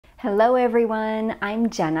Hello everyone,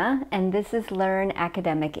 I'm Jenna and this is Learn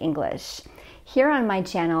Academic English. Here on my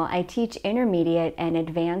channel, I teach intermediate and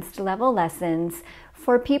advanced level lessons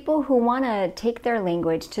for people who want to take their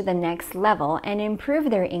language to the next level and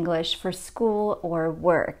improve their English for school or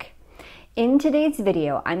work. In today's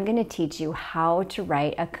video, I'm going to teach you how to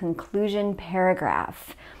write a conclusion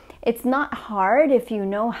paragraph. It's not hard if you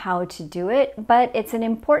know how to do it, but it's an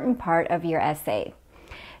important part of your essay.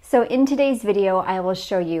 So in today's video, I will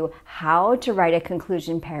show you how to write a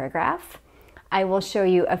conclusion paragraph. I will show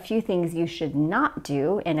you a few things you should not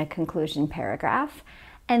do in a conclusion paragraph.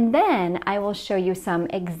 And then I will show you some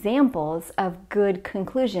examples of good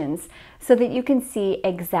conclusions so that you can see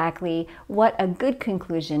exactly what a good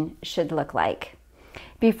conclusion should look like.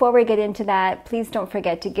 Before we get into that, please don't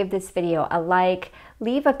forget to give this video a like,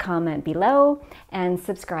 leave a comment below, and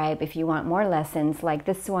subscribe if you want more lessons like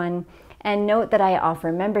this one. And note that I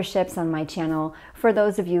offer memberships on my channel for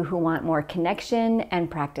those of you who want more connection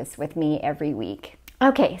and practice with me every week.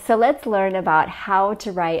 Okay, so let's learn about how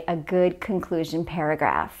to write a good conclusion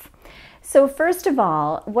paragraph. So first of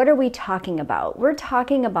all, what are we talking about? We're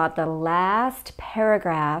talking about the last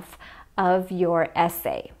paragraph of your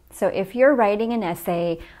essay. So if you're writing an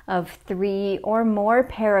essay of 3 or more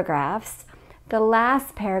paragraphs, the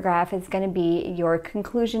last paragraph is going to be your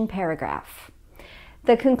conclusion paragraph.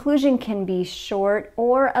 The conclusion can be short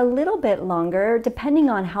or a little bit longer depending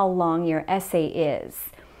on how long your essay is.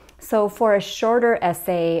 So for a shorter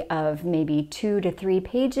essay of maybe 2 to 3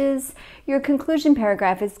 pages, your conclusion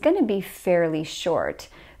paragraph is going to be fairly short.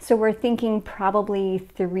 So we're thinking probably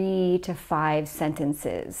 3 to 5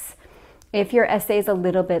 sentences. If your essay is a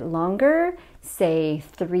little bit longer, say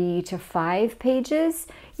 3 to 5 pages,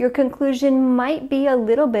 your conclusion might be a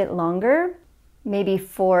little bit longer, maybe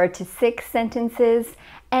 4 to 6 sentences.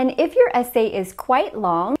 And if your essay is quite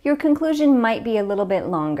long, your conclusion might be a little bit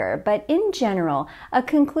longer. But in general, a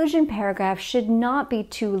conclusion paragraph should not be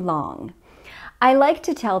too long. I like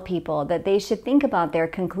to tell people that they should think about their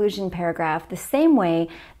conclusion paragraph the same way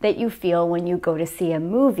that you feel when you go to see a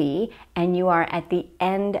movie and you are at the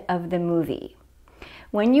end of the movie.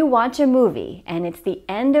 When you watch a movie and it's the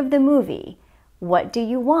end of the movie, what do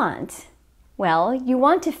you want? Well, you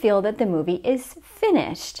want to feel that the movie is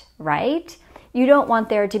finished, right? You don't want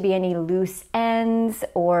there to be any loose ends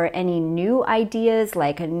or any new ideas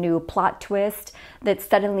like a new plot twist that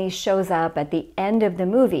suddenly shows up at the end of the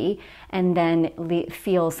movie and then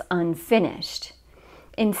feels unfinished.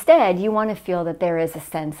 Instead, you want to feel that there is a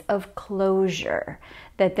sense of closure,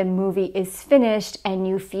 that the movie is finished and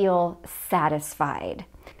you feel satisfied.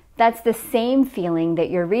 That's the same feeling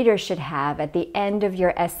that your reader should have at the end of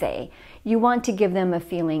your essay. You want to give them a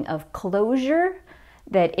feeling of closure,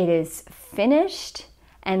 that it is finished,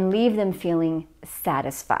 and leave them feeling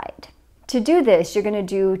satisfied. To do this, you're going to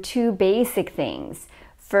do 2 basic things.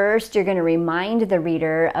 First, you're going to remind the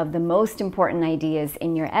reader of the most important ideas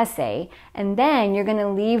in your essay, and then you're going to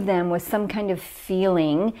leave them with some kind of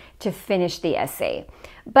feeling to finish the essay.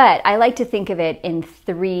 But I like to think of it in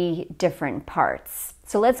 3 different parts.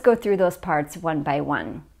 So let's go through those parts one by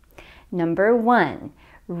one. Number 1,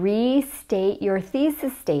 restate your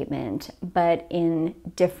thesis statement, but in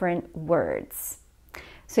different words.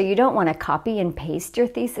 So you don't want to copy and paste your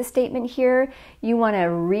thesis statement here. You want to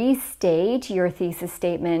restate your thesis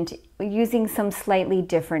statement using some slightly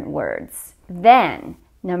different words. Then,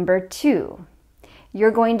 number 2,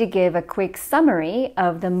 you're going to give a quick summary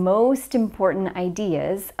of the most important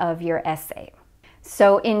ideas of your essay.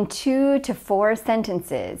 So in 2 to 4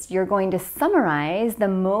 sentences, you're going to summarize the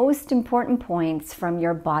most important points from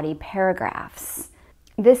your body paragraphs.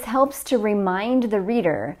 This helps to remind the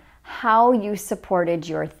reader how you supported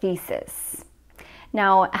your thesis.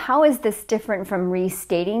 Now, how is this different from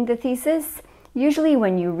restating the thesis? Usually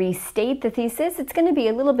when you restate the thesis, it's going to be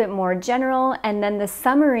a little bit more general, and then the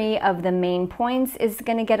summary of the main points is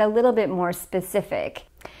going to get a little bit more specific.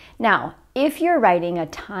 Now, if you're writing a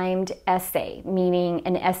timed essay, meaning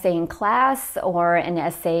an essay in class or an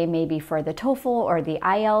essay maybe for the TOEFL or the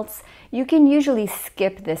IELTS, you can usually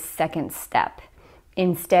skip this second step.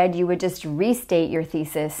 Instead, you would just restate your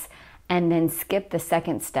thesis and then skip the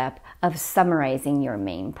second step of summarizing your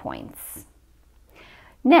main points.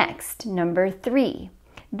 Next, number 3.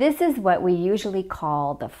 This is what we usually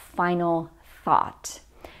call the final thought.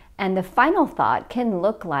 And the final thought can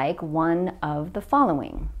look like one of the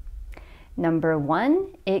following. Number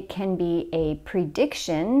 1, it can be a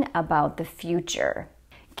prediction about the future.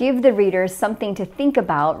 Give the reader something to think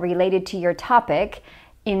about related to your topic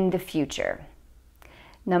in the future.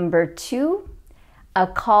 Number 2, a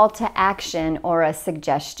call to action or a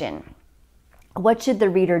suggestion. What should the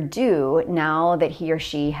reader do now that he or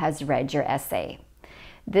she has read your essay?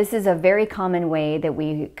 This is a very common way that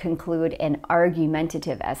we conclude an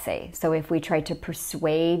argumentative essay. So if we try to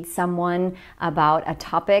persuade someone about a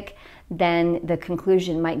topic, then the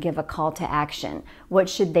conclusion might give a call to action. What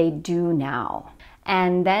should they do now?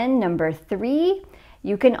 And then number 3,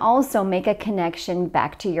 you can also make a connection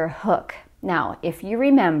back to your hook. Now, if you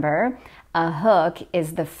remember, a hook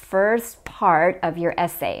is the first part of your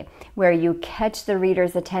essay where you catch the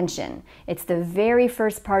reader's attention. It's the very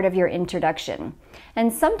first part of your introduction.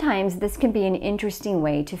 And sometimes this can be an interesting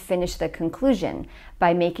way to finish the conclusion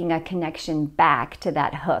by making a connection back to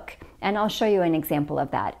that hook. And I'll show you an example of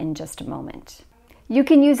that in just a moment. You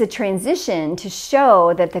can use a transition to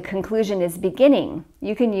show that the conclusion is beginning.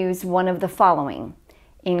 You can use one of the following: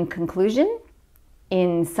 in conclusion,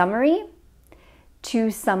 in summary, to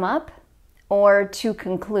sum up, or to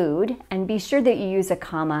conclude, and be sure that you use a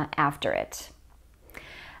comma after it.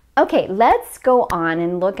 Okay, let's go on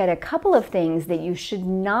and look at a couple of things that you should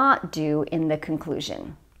not do in the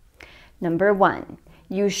conclusion. Number 1,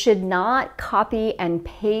 you should not copy and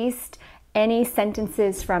paste any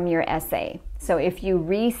sentences from your essay. So if you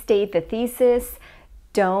restate the thesis,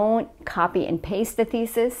 don't copy and paste the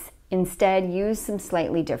thesis. Instead, use some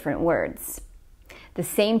slightly different words. The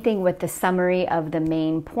same thing with the summary of the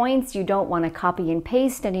main points. You don't want to copy and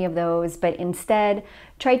paste any of those, but instead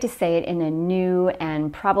try to say it in a new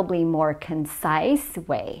and probably more concise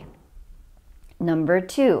way. Number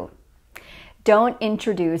 2, don't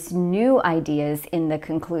introduce new ideas in the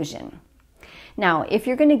conclusion. Now, if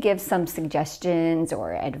you're going to give some suggestions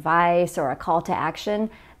or advice or a call to action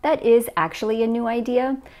that is actually a new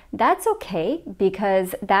idea, that's okay,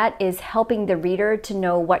 because that is helping the reader to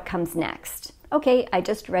know what comes next. Okay, I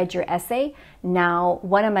just read your essay. Now,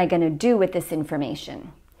 what am I going to do with this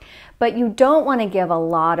information? But you don't want to give a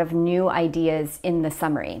lot of new ideas in the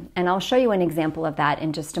summary. And I'll show you an example of that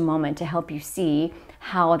in just a moment to help you see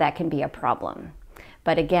how that can be a problem.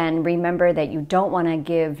 But again, remember that you don't want to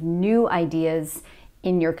give new ideas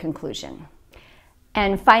in your conclusion.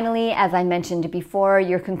 And finally, as I mentioned before,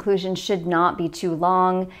 your conclusion should not be too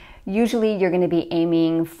long. Usually you're going to be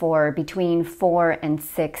aiming for between 4 and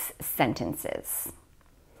 6 sentences.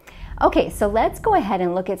 Okay, so let's go ahead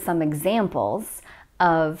and look at some examples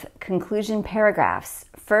of conclusion paragraphs.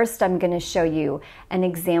 First, I'm going to show you an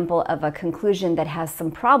example of a conclusion that has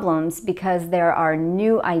some problems because there are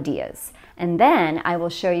new ideas. And then I will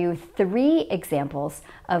show you 3 examples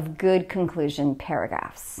of good conclusion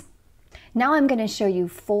paragraphs. Now I'm going to show you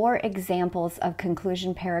 4 examples of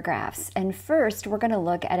conclusion paragraphs. And first, we're going to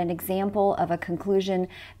look at an example of a conclusion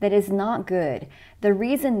that is not good. The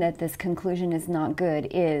reason that this conclusion is not good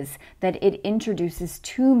is that it introduces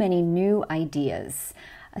too many new ideas.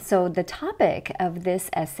 So the topic of this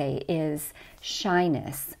essay is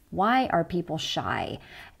shyness. Why are people shy?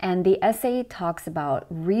 And the essay talks about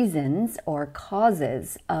reasons or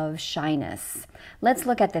causes of shyness. Let's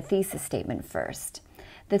look at the thesis statement first.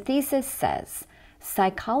 The thesis says,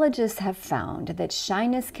 psychologists have found that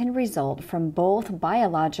shyness can result from both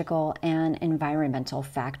biological and environmental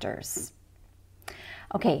factors.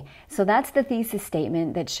 Okay, so that's the thesis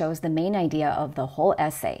statement that shows the main idea of the whole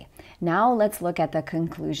essay. Now let's look at the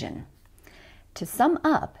conclusion. To sum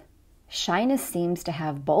up, shyness seems to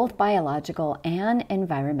have both biological and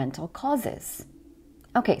environmental causes.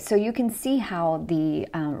 Okay, so you can see how the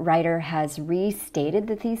writer has restated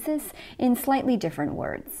the thesis in slightly different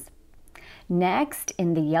words. Next,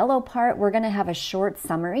 in the yellow part, we're going to have a short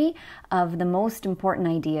summary of the most important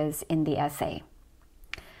ideas in the essay.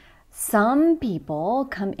 Some people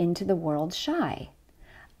come into the world shy.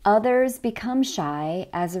 Others become shy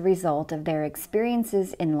as a result of their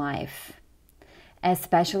experiences in life,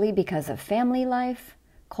 especially because of family life,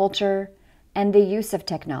 culture, and the use of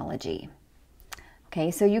technology. Okay,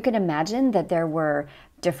 so you can imagine that there were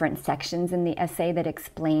different sections in the essay that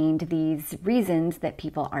explained these reasons that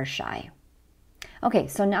people are shy. Okay,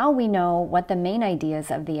 so now we know what the main ideas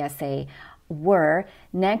of the essay were.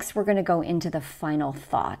 Next, we're going to go into the final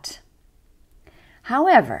thought.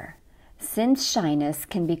 However, since shyness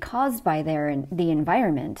can be caused by the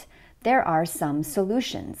environment, there are some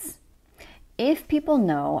solutions. If people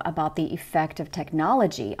know about the effect of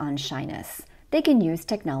technology on shyness, they can use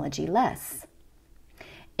technology less.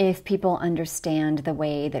 If people understand the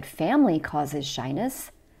way that family causes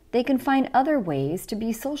shyness, they can find other ways to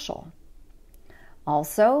be social.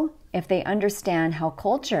 Also, if they understand how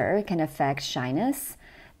culture can affect shyness,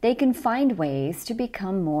 they can find ways to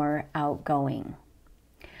become more outgoing.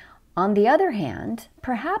 On the other hand,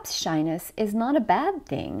 perhaps shyness is not a bad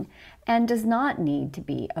thing and does not need to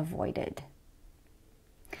be avoided.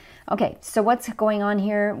 Okay, so what's going on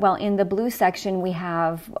here? Well, in the blue section, we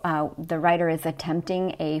have the writer is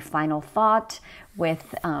attempting a final thought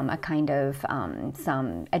with a kind of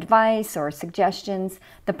some advice or suggestions.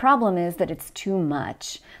 The problem is that it's too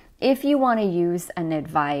much. If you want to use an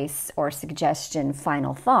advice or suggestion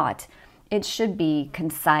final thought, it should be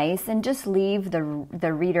concise and just leave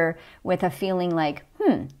the reader with a feeling like,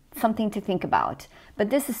 something to think about. But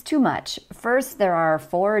this is too much. First, there are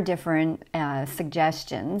 4 different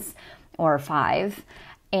suggestions, or 5,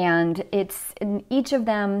 and each of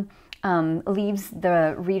them leaves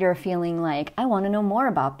the reader feeling like, I want to know more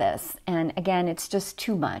about this. And again, it's just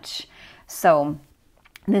too much. So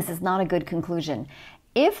this is not a good conclusion.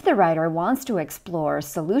 If the writer wants to explore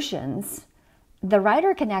solutions, the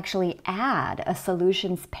writer can actually add a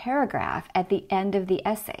solutions paragraph at the end of the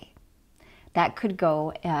essay. That could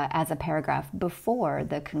go as a paragraph before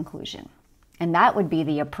the conclusion. And that would be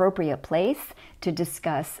the appropriate place to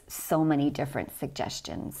discuss so many different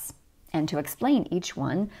suggestions and to explain each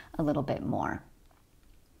one a little bit more.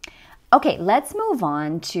 Okay, let's move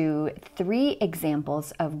on to 3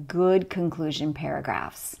 examples of good conclusion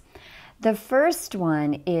paragraphs. The first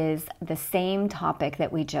one is the same topic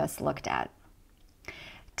that we just looked at.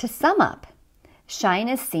 To sum up,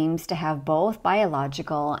 shyness seems to have both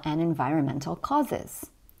biological and environmental causes.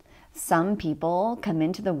 Some people come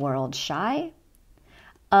into the world shy.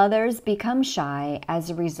 Others become shy as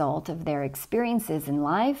a result of their experiences in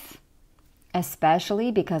life,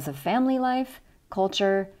 especially because of family life,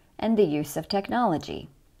 culture, and the use of technology.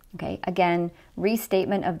 Okay, again,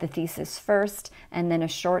 restatement of the thesis first, and then a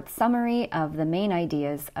short summary of the main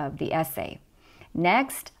ideas of the essay.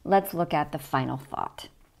 Next, let's look at the final thought.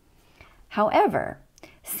 However,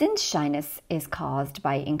 since shyness is caused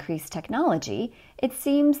by increased technology, it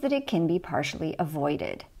seems that it can be partially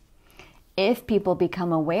avoided. If people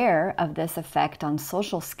become aware of this effect on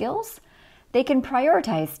social skills, they can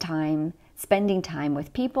prioritize spending time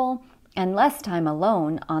with people, and less time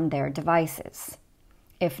alone on their devices.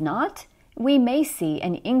 If not, we may see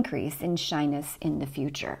an increase in shyness in the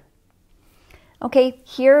future. Okay,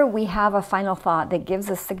 here we have a final thought that gives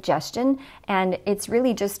a suggestion, and it's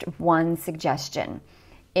really just one suggestion.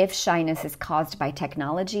 If shyness is caused by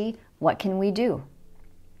technology, what can we do?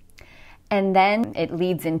 And then it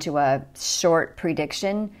leads into a short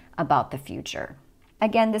prediction about the future.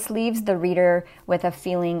 Again, this leaves the reader with a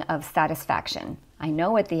feeling of satisfaction. I know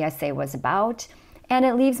what the essay was about, and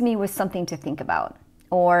it leaves me with something to think about,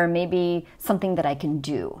 or maybe something that I can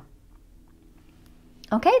do.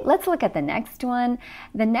 Okay, let's look at the next one.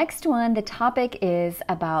 The next one, the topic is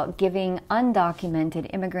about giving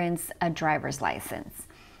undocumented immigrants a driver's license.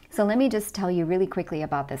 So let me just tell you really quickly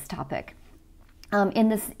about this topic. In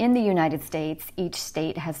the United States, each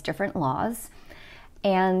state has different laws,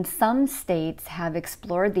 and some states have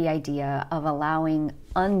explored the idea of allowing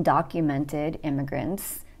undocumented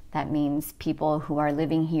immigrants, that means people who are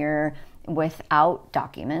living here without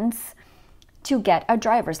documents, to get a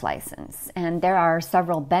driver's license. And there are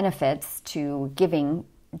several benefits to giving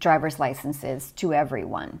driver's licenses to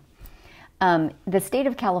everyone. The state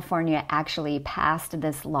of California actually passed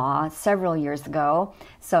this law several years ago,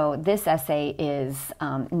 so this essay is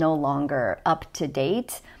no longer up to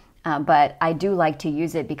date, but I do like to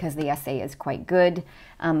use it because the essay is quite good.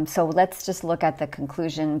 So let's just look at the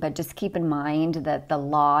conclusion, but just keep in mind that the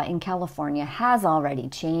law in California has already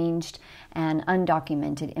changed, and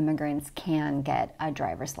undocumented immigrants can get a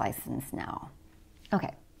driver's license now.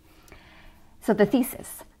 Okay, so the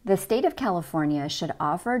thesis. The state of California should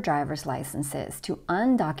offer driver's licenses to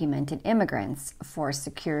undocumented immigrants for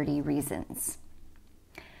security reasons.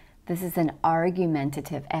 This is an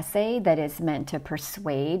argumentative essay that is meant to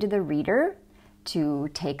persuade the reader to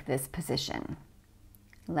take this position.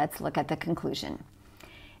 Let's look at the conclusion.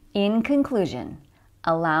 In conclusion,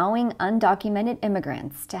 allowing undocumented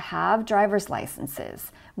immigrants to have driver's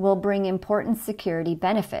licenses will bring important security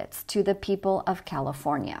benefits to the people of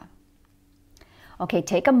California. Okay,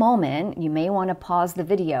 take a moment, you may want to pause the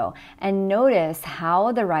video and notice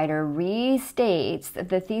how the writer restates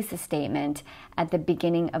the thesis statement at the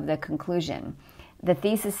beginning of the conclusion. The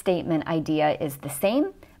thesis statement idea is the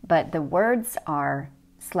same, but the words are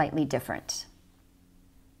slightly different.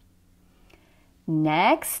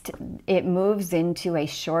 Next, it moves into a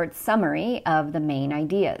short summary of the main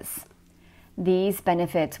ideas. These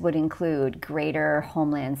benefits would include greater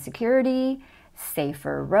homeland security,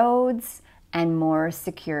 safer roads, and more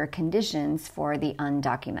secure conditions for the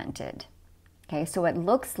undocumented. Okay, so it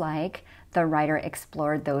looks like the writer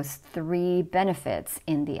explored those 3 benefits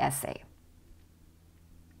in the essay.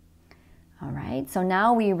 All right, so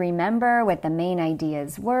now we remember what the main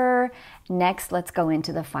ideas were. Next, let's go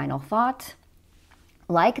into the final thought.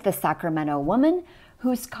 Like the Sacramento woman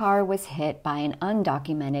whose car was hit by an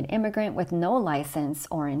undocumented immigrant with no license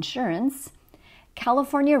or insurance,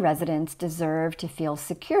 California residents deserve to feel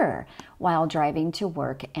secure while driving to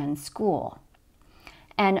work and school.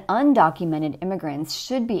 And undocumented immigrants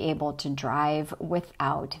should be able to drive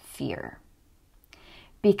without fear.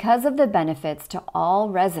 Because of the benefits to all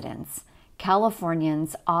residents,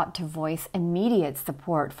 Californians ought to voice immediate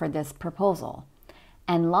support for this proposal,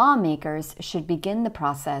 and lawmakers should begin the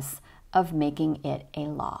process of making it a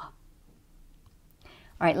law.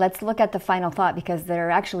 All right, let's look at the final thought because there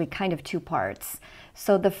are actually kind of two parts.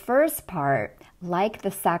 So the first part, like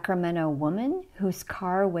the Sacramento woman whose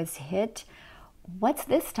car was hit, what's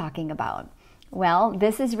this talking about? Well,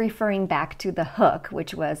 this is referring back to the hook,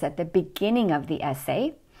 which was at the beginning of the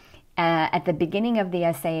essay. At the beginning of the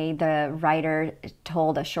essay, the writer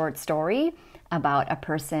told a short story about a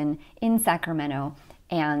person in Sacramento.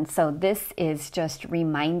 And so this is just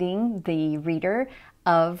reminding the reader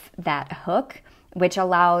of that hook, which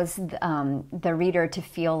allows the reader to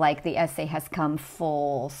feel like the essay has come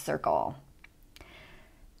full circle.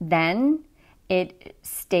 Then it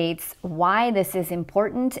states why this is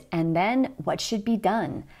important and then what should be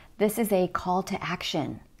done. This is a call to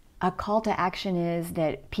action. A call to action is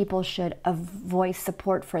that people should voice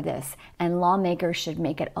support for this and lawmakers should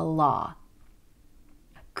make it a law.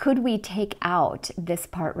 Could we take out this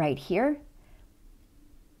part right here?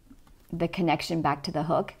 The connection back to the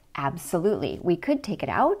hook? Absolutely. We could take it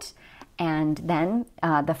out and then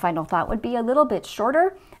the final thought would be a little bit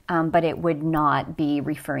shorter, but it would not be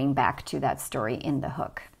referring back to that story in the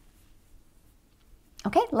hook.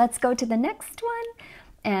 Okay, let's go to the next one.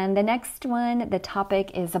 And the next one, the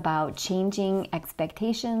topic is about changing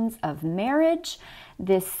expectations of marriage.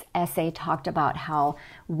 This essay talked about how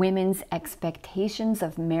women's expectations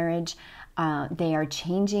of marriage, they are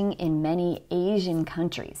changing in many Asian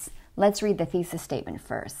countries. Let's read the thesis statement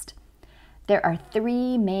first. There are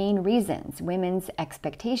three main reasons women's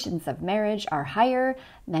expectations of marriage are higher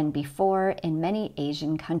than before in many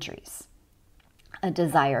Asian countries. A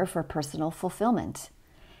desire for personal fulfillment,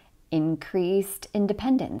 increased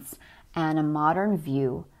independence, and a modern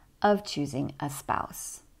view of choosing a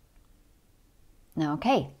spouse.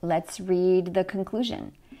 Okay, let's read the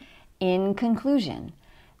conclusion. In conclusion,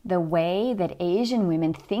 the way that Asian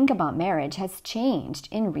women think about marriage has changed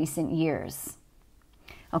in recent years.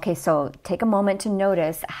 Okay, so take a moment to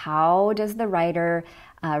notice how does the writer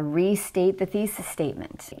restate the thesis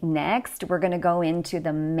statement. Next, we're going to go into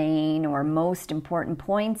the main or most important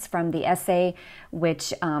points from the essay,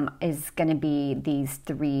 which is going to be these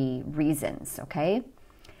three reasons, okay?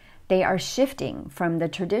 They are shifting from the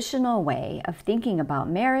traditional way of thinking about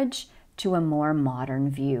marriage to a more modern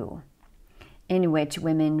view, in which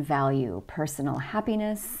women value personal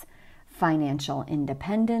happiness, financial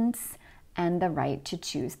independence, and the right to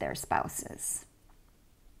choose their spouses.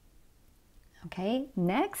 Okay,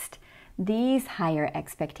 next, these higher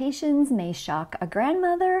expectations may shock a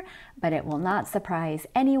grandmother, but it will not surprise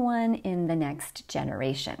anyone in the next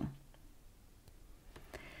generation.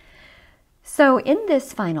 So in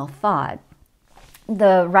this final thought,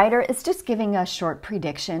 the writer is just giving a short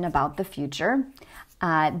prediction about the future.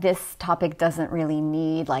 This topic doesn't really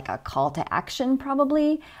need like a call to action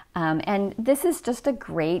probably, and this is just a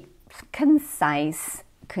great, concise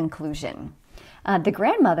conclusion. The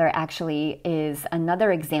grandmother actually is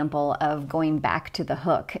another example of going back to the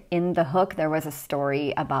hook. In the hook, there was a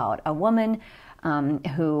story about a woman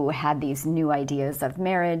who had these new ideas of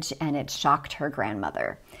marriage, and it shocked her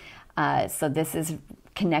grandmother. So this is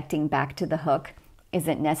connecting back to the hook. Is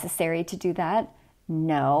it necessary to do that?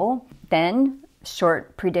 No. Then,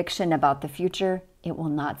 short prediction about the future. It will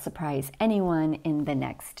not surprise anyone in the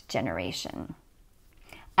next generation.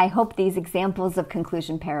 I hope these examples of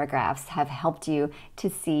conclusion paragraphs have helped you to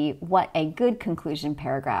see what a good conclusion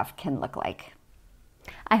paragraph can look like.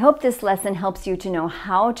 I hope this lesson helps you to know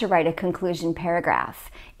how to write a conclusion paragraph.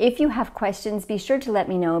 If you have questions, be sure to let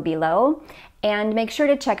me know below, and make sure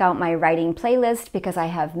to check out my writing playlist because I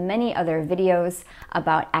have many other videos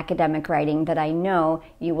about academic writing that I know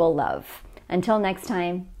you will love. Until next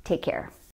time, take care.